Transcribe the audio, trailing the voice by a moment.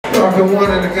Fucking one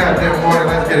in the goddamn morning,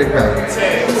 let's get it back. Let's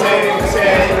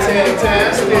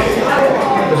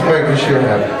make this shit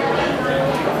happen.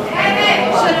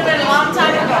 Should have been a long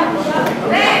time ago.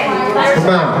 Come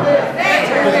on.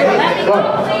 What?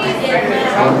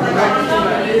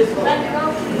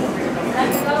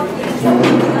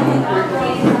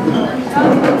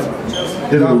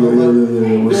 Did a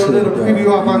little preview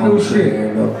off my new shit.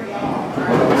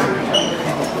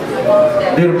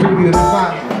 Did a preview of the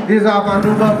spot. This is off my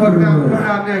new motherfucker that I'm putting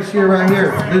out next year right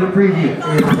here. Did a preview.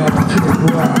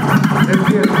 Let's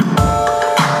get it.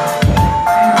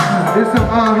 This some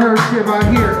unheard shit right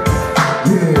here.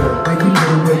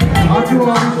 I do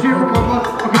all this shit for my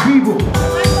motherfucking people.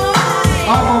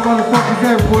 All my motherfuckers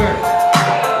everywhere.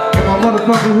 In my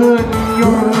motherfucking hood, in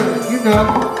your hood, you know.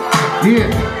 Yeah.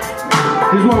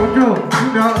 This is what we do, you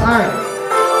know, alright.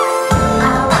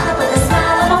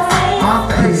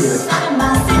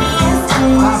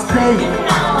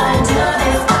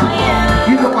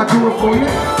 You know I do it for you.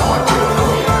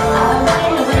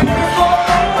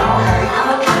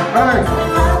 Alright.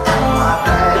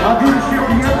 I'll do this shit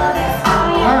for you.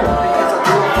 Alright.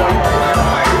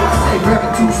 Say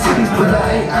reppin' 2 cities, but I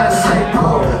ain't out of St.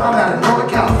 Paul. I'm out of Northern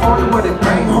California where they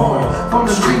bang hard. From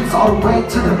the streets all the way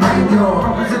to the main yard.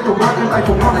 Represent the working like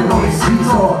a running on these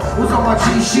Caesar. Was on my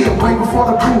G shit way before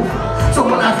the booth. So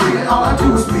when I feel it, all I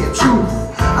do is spit truth.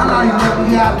 I know you never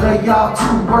yeah, I love y'all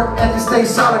too. Work at the state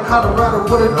solid, Colorado,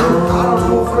 what it do? I don't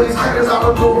do it for these haters, I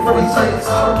don't do it for these haters.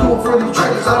 I don't do it for these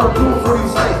traders, I don't do it for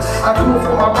these hates. I do it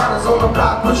for my riders on the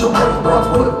block, push them work, ones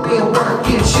put me in work,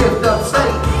 get shipped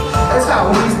upstate. That's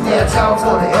how easy downtown's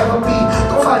gonna ever be.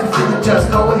 Don't fight the feeling, just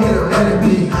go ahead and let it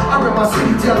be. I rep my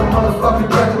city, tell them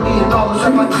motherfucking brother me and all the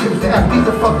shit my kids that I beat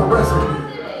the fucking recipe.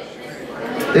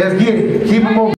 Let's get it, keep them moving.